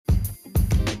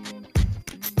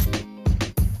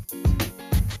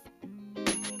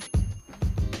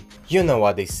You know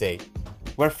what they say,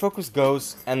 where focus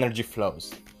goes, energy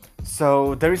flows.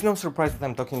 So there is no surprise that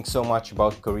I'm talking so much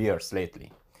about careers lately.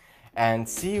 And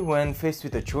see, when faced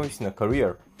with a choice in a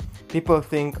career, people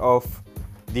think of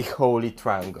the holy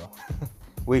triangle,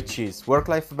 which is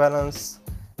work-life balance.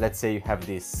 Let's say you have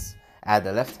this at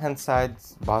the left-hand side,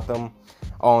 bottom.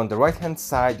 On the right-hand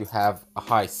side, you have a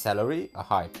high salary, a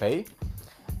high pay,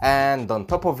 and on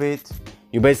top of it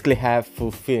you basically have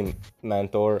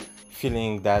fulfillment or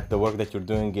feeling that the work that you're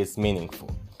doing is meaningful.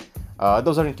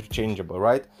 Those are interchangeable,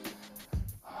 right?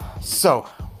 So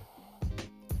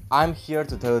I'm here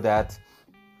to tell you that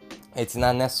it's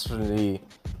not necessarily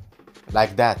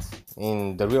like that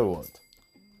in the real world.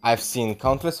 I've seen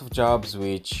countless of jobs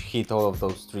which hit all of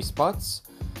those three spots,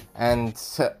 and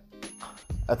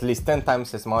at least 10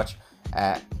 times as much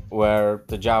where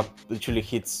the job literally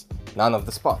hits none of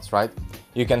the spots, right?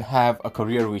 You can have a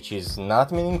career which is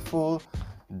not meaningful,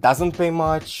 doesn't pay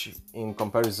much in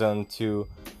comparison to...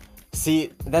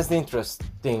 See, that's the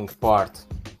interesting part,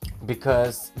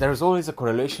 because there's always a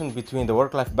correlation between the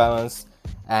work-life balance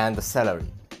and the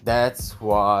salary. That's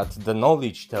what the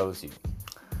knowledge tells you.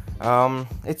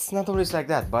 It's not always like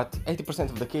that, but 80%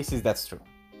 of the cases that's true,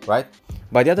 right?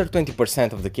 But the other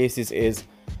 20% of the cases is,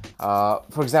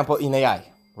 for example, in AI,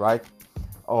 right?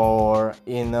 Or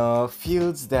in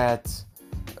fields that,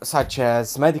 such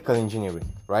as medical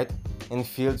engineering, right? In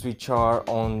fields which are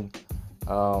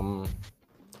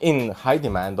in high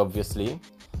demand, obviously,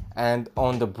 and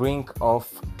on the brink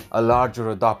of a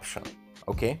larger adoption,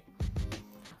 okay?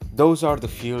 Those are the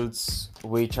fields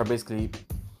which are basically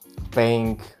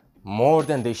paying more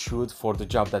than they should for the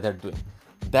job that they're doing.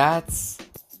 That's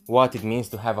what it means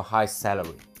to have a high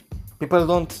salary. People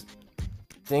don't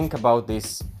think about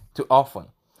this too often.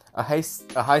 A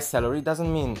high salary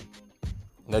doesn't mean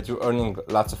that you're earning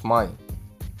lots of money.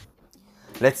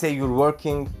 Let's say you're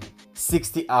working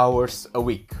 60 hours a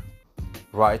week,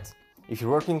 right? If you're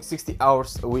working 60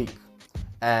 hours a week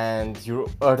and you're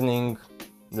earning,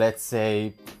 let's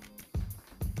say,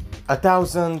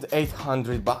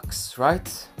 $1,800,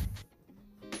 right?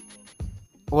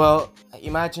 Well,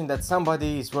 imagine that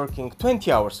somebody is working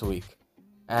 20 hours a week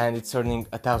and it's earning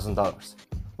 $1,000.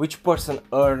 Which person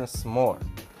earns more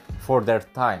for their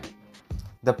time?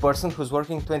 The person who's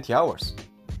working 20 hours.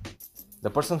 The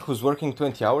person who's working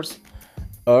 20 hours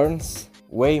earns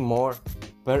way more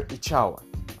per each hour,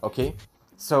 okay?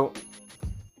 So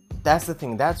that's the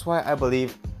thing. That's why I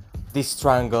believe this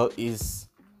triangle is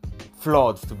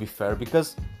flawed, to be fair,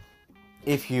 because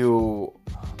if you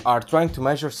are trying to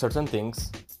measure certain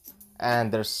things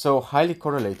and they're so highly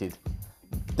correlated,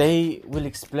 they will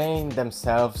explain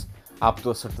themselves up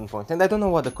to a certain point. And I don't know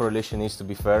what the correlation is, to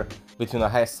be fair, between a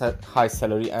high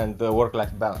salary and the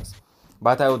work-life balance,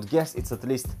 but I would guess it's at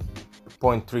least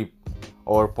 0.3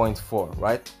 or 0.4,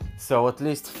 right? So at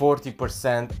least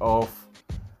 40% of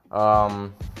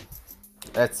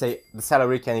let's say the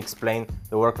salary can explain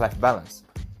the work-life balance.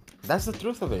 That's the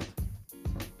truth of it.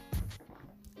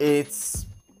 It's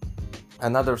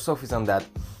another sophism that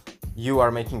you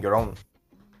are making your own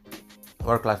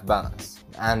work-life balance,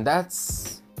 and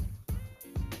that's,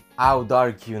 I would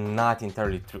argue, not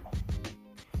entirely true.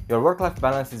 Your work-life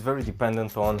balance is very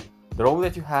dependent on the role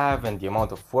that you have and the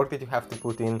amount of work that you have to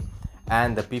put in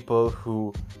and the people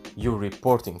who you're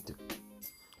reporting to.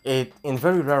 In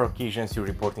very rare occasions you're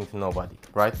reporting to nobody,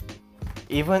 right?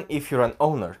 Even if you're an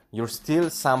owner, you're still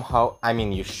somehow,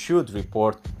 you should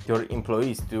report to your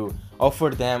employees to offer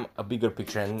them a bigger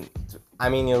picture. And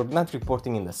you're not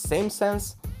reporting in the same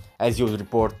sense as you would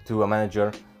report to a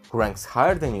manager who ranks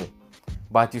higher than you,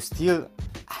 but you still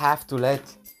have to let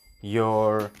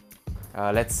your,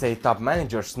 let's say, top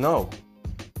managers know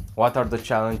what are the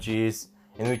challenges,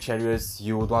 in which areas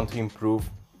you would want to improve,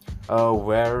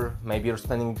 where maybe you're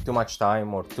spending too much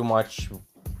time or too much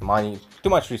money, too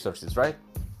much resources, right?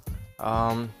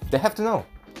 They have to know.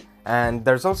 And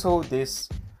there is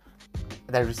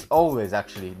always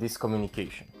actually this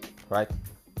communication, right?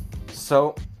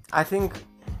 So I think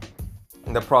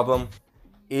the problem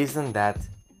isn't that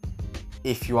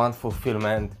if you want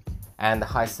fulfillment and a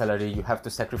high salary, you have to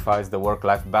sacrifice the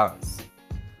work-life balance.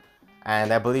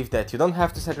 And I believe that you don't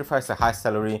have to sacrifice a high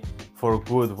salary for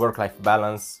good work-life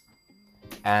balance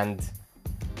and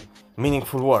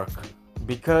meaningful work,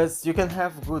 because you can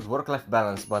have good work-life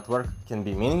balance but work can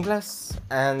be meaningless,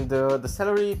 and the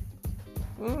salary,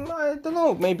 I don't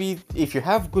know, maybe if you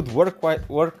have good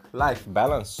work-life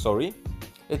balance,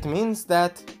 it means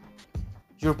that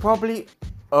you're probably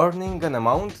earning an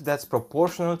amount that's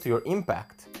proportional to your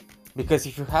impact. Because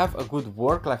if you have a good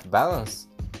work-life balance,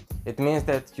 it means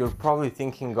that you're probably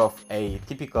thinking of a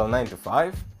typical 9 to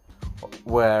 5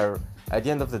 where at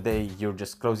the end of the day you're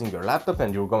just closing your laptop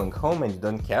and you're going home and you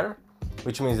don't care,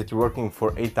 which means that you're working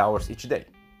for 8 hours each day.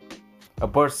 A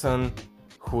person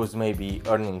who's maybe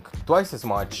earning twice as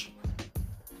much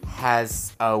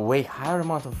has a way higher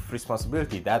amount of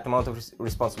responsibility. That amount of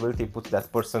responsibility puts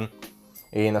that person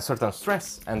in a certain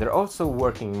stress, and they're also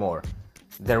working more.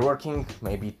 They're working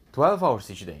maybe 12 hours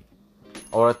each day,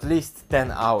 or at least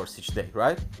 10 hours each day,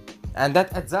 right? And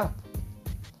that adds up.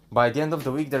 By the end of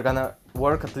the week, they're gonna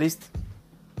work at least,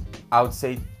 I would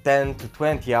say, 10 to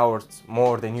 20 hours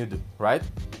more than you do, right?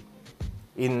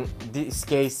 In this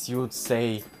case, you would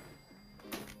say,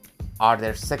 are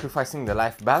they sacrificing the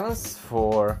life balance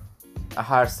for a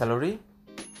higher salary?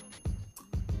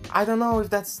 I don't know if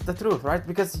that's the truth, right?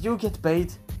 Because you get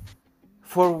paid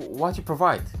for what you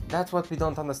provide. That's what we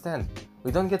don't understand.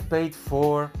 We don't get paid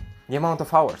for the amount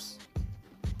of hours.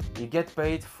 You get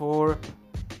paid for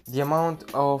the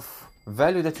amount of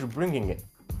value that you're bringing in.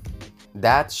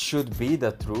 That should be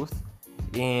the truth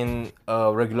in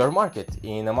a regular market,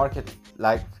 in a market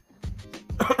like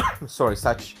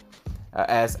such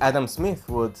as Adam Smith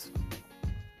would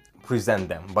present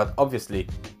them. But obviously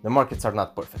the markets are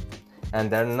not perfect and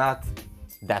they're not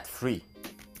that free.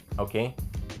 Okay,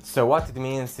 so what it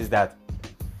means is that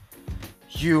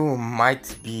you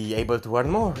might be able to earn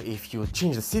more if you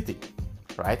change the city,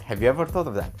 right? Have you ever thought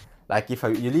of that? Like if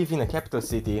you live in a capital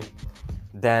city,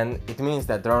 then it means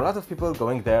that there are a lot of people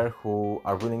going there who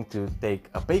are willing to take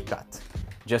a pay cut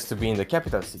just to be in the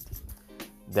capital city.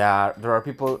 There are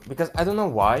people, because I don't know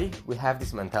why we have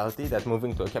this mentality that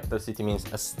moving to a capital city means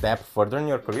a step further in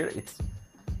your career. It's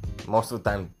most of the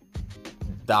time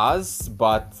does,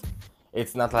 but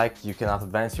it's not like you cannot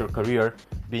advance your career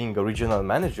being a regional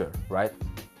manager, right?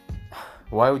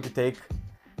 Why would you take...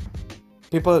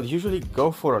 People usually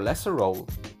go for a lesser role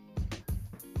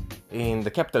in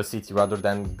the capital city rather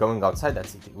than going outside that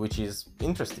city, which is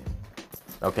interesting.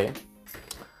 Okay.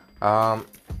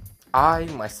 I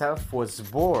myself was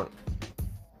born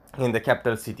in the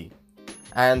capital city,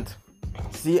 and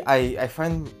see, I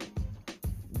find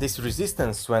this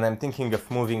resistance when I'm thinking of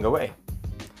moving away.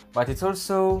 But it's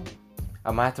also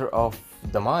a matter of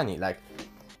the money. Like,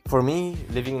 for me,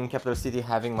 living in capital city,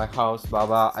 having my house, blah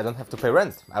blah, I don't have to pay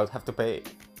rent. I would have to pay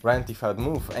rent if I would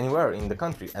move anywhere in the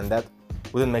country, and that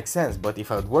wouldn't make sense. But if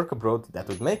I would work abroad, that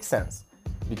would make sense,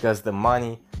 because the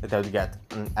money that I would get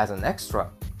as an extra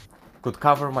could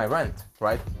cover my rent,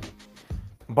 right?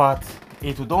 But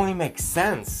it would only make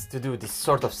sense to do this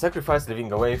sort of sacrifice,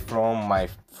 living away from my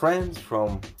friends,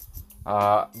 from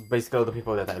basically all the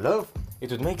people that I love. It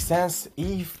would make sense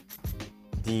if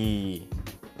the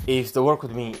work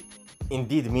would be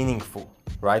indeed meaningful,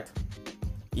 right?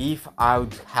 If I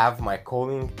would have my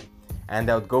calling and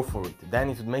I would go for it,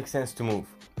 then it would make sense to move.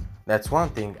 That's one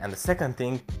thing. And the second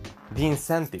thing, the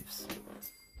incentives.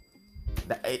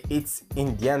 It's,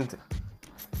 in the end,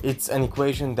 it's an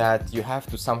equation that you have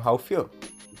to somehow fill.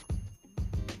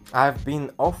 I've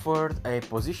been offered a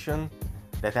position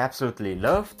that I absolutely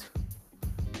loved,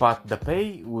 but the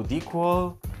pay would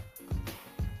equal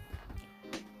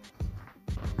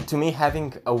to me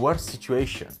having a worse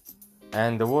situation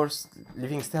and a worse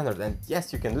living standard. And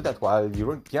yes, you can do that while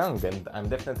you're young, and I'm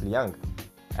definitely young,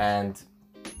 and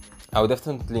I would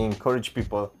definitely encourage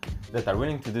people that are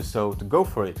willing to do so to go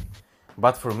for it.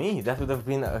 But for me, that would have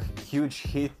been a huge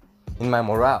hit in my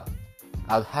morale.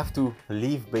 I'd have to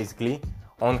live basically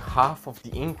on half of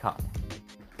the income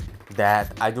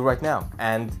that I do right now,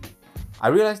 and I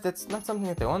realized that's not something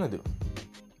that I want to do.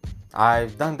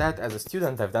 I've done that as a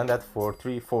student. I've done that for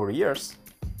 3-4 years.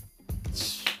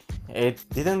 It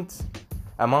didn't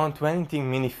amount to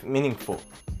anything meaningful.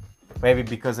 Maybe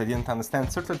because I didn't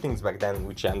understand certain things back then,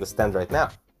 which I understand right now.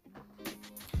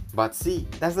 But see,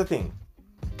 that's the thing.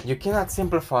 You cannot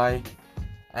simplify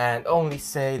and only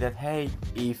say that, hey,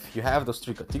 if you have those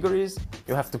 3 categories,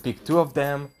 you have to pick 2 of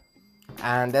them,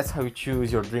 and that's how you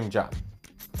choose your dream job.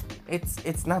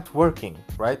 It's not working,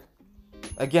 right?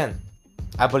 Again,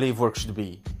 I believe work should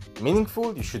be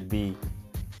meaningful. You should be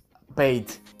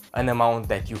paid an amount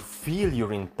that you feel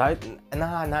you're entitled.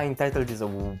 Entitled is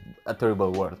a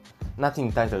terrible word. Not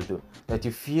entitled to. That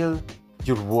you feel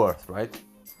you're worth, right?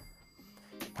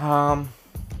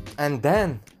 And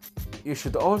then you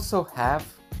should also have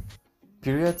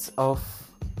periods of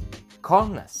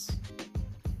calmness,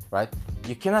 right?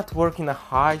 You cannot work in a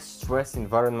high stress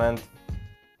environment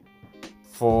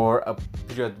for a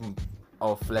period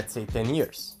of, let's say, 10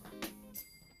 years.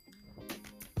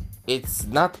 It's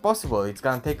not possible. It's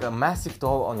gonna take a massive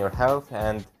toll on your health,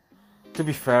 and to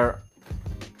be fair,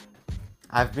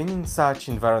 I've been in such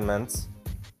environments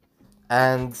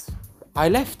and I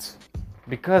left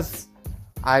because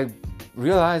I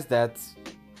realized that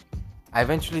I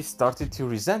eventually started to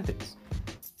resent it.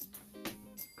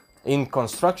 In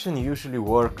construction, you usually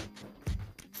work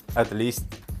at least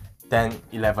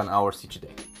 10-11 hours each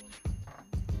day.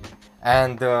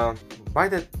 And by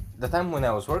the time when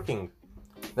I was working,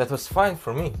 that was fine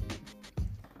for me.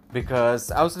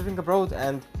 Because I was living abroad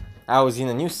and I was in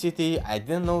a new city, I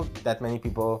didn't know that many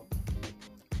people,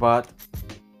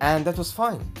 and that was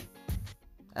fine.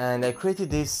 And I created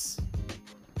this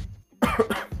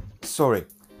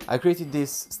I created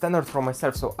this standard for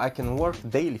myself so I can work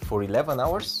daily for 11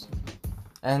 hours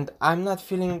and I'm not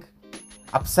feeling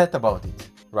upset about it,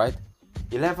 right?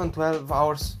 11, 12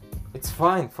 hours, it's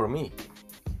fine for me.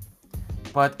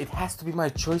 But it has to be my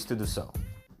choice to do so.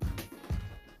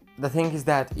 The thing is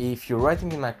that if you're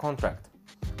writing in my contract,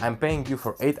 I'm paying you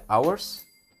for 8 hours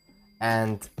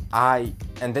and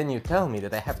then you tell me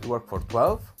that I have to work for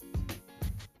 12,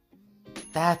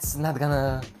 that's not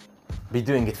gonna be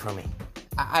doing it for me.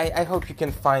 I hope you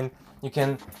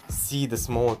can see the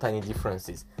small tiny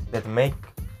differences that make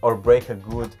or break a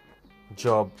good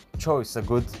job choice, a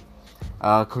good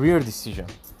career decision,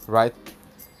 right?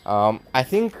 I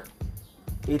think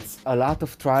it's a lot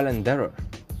of trial and error.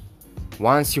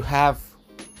 Once you have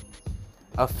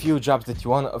a few jobs that you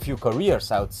want, a few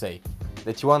careers, I would say,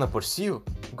 that you want to pursue,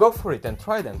 go for it and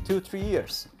try them 2-3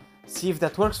 years. See if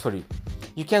that works for you.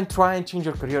 You can try and change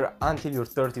your career until you're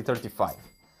 30, 35.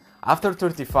 After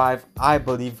 35, I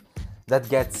believe that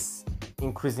gets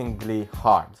increasingly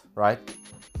hard, right?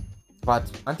 But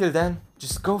until then,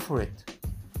 just go for it.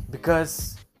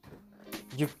 Because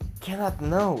you cannot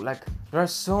know, like, there are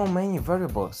so many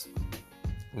variables.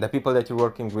 The people that you're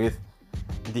working with,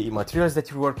 the materials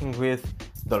that you're working with,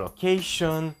 the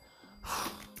location,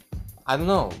 I don't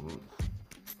know.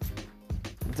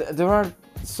 There are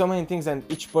so many things and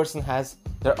each person has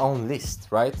their own list,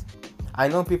 right? I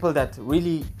know people that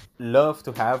really love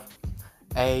to have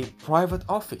a private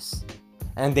office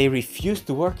and they refuse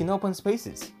to work in open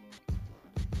spaces.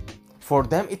 For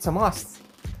them, it's a must.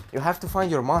 You have to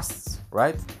find your musts,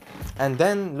 right? And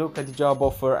then look at the job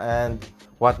offer and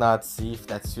whatnot, see if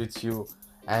that suits you.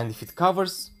 And if it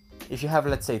covers, if you have,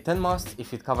 let's say, 10 musts,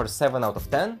 if it covers 7 out of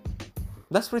 10,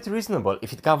 that's pretty reasonable.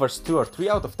 If it covers 2 or 3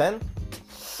 out of 10,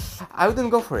 I wouldn't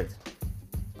go for it.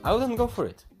 I wouldn't go for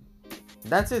it.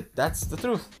 That's it. That's the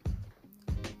truth.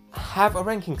 Have a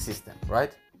ranking system,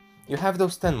 right? You have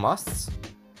those 10 musts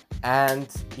and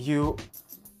you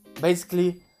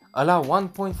basically allow 1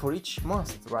 point for each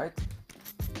must, right?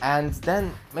 And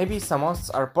then maybe some musts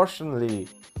are partially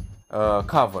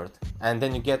covered and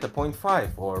then you get a 0.5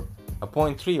 or a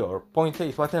 0.3 or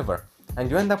 0.8, whatever.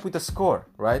 And you end up with a score,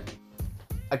 right?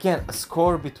 Again, a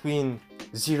score between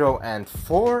 0 and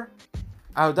 4,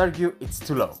 I would argue it's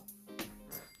too low.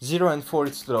 0 and 4,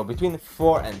 it's too low. Between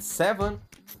 4 and 7,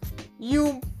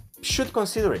 you should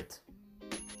consider it,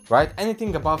 right?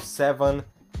 Anything above 7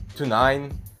 to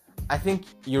 9, I think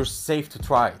you're safe to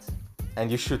try it,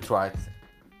 and you should try it.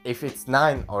 If it's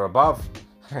 9 or above,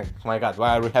 my God,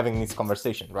 why are we having this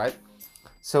conversation, right?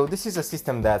 So this is a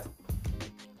system that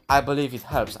I believe it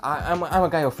helps. I'm a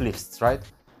guy of lists, right?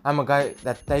 I'm a guy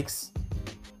that takes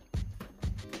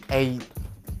a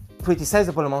pretty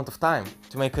sizable amount of time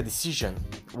to make a decision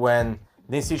when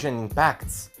the decision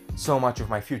impacts so much of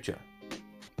my future.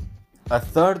 A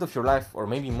third of your life, or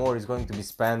maybe more, is going to be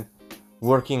spent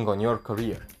working on your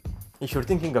career. If you're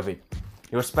thinking of it,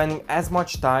 you're spending as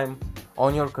much time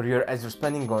on your career as you're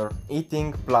spending on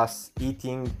eating plus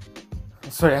eating.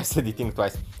 Sorry, I said eating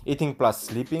twice. Eating plus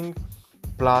sleeping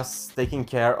plus taking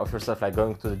care of yourself, like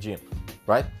going to the gym,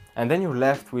 right? And then you're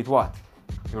left with what?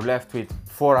 You're left with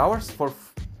 4 hours, 4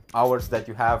 hours that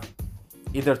you have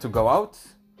either to go out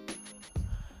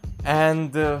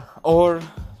and or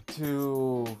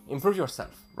to improve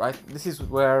yourself, right? This is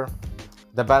where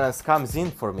the balance comes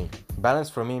in for me. Balance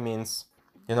for me means,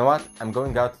 you know what? I'm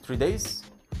going out 3 days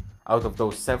out of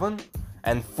those 7,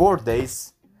 and 4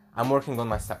 days I'm working on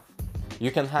myself.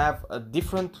 You can have a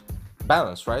different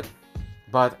balance, right?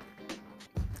 But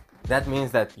that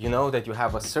means that you know that you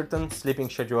have a certain sleeping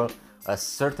schedule, a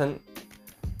certain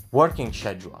working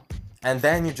schedule, and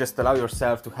then you just allow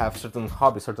yourself to have certain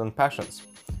hobbies, certain passions.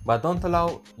 But don't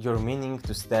allow your meaning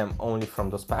to stem only from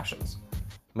those passions.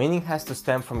 Meaning has to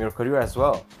stem from your career as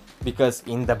well, because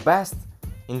in the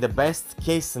best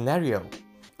case scenario,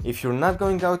 if you're not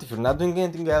going out, if you're not doing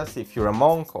anything else, if you're a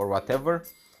monk or whatever,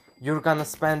 you're gonna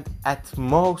spend at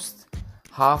most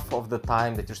half of the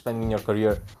time that you're spending in your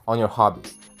career on your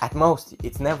hobbies. At most.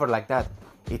 It's never like that.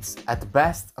 It's at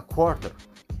best a quarter.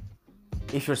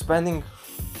 If you're spending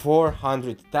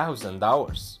 400,000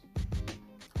 hours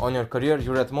on your career,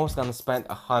 you're at most gonna spend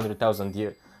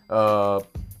 100,000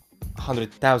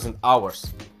 hours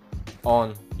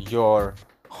on your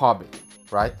hobby,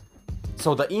 right?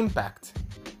 So the impact,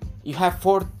 you have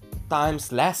 4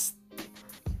 times less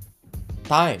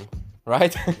time,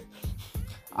 right?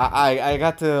 I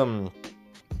got a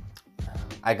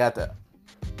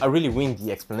really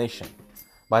windy explanation,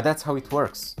 but that's how it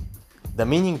works. The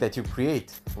meaning that you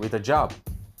create with a job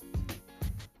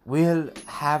will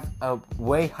have a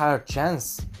way higher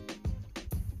chance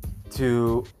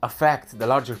to affect the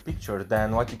larger picture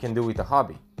than what you can do with a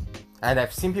hobby. And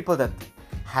I've seen people that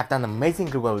have done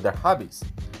amazingly well with their hobbies,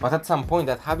 but at some point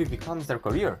that hobby becomes their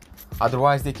career.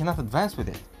 Otherwise, they cannot advance with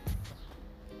it.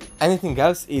 Anything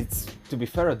else is, to be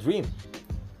fair, a dream.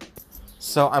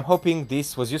 So I'm hoping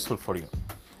this was useful for you.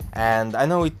 And I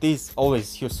know it is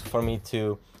always useful for me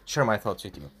to share my thoughts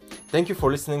with you. Thank you for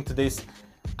listening to this.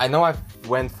 I know I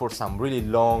went for some really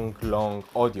long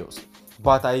audios,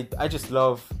 but I just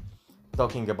love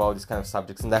talking about these kind of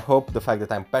subjects, and I hope the fact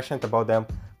that I'm passionate about them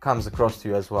comes across to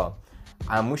you as well.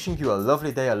 I'm wishing you a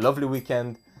lovely day, a lovely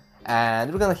weekend,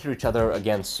 and we're gonna hear each other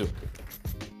again soon.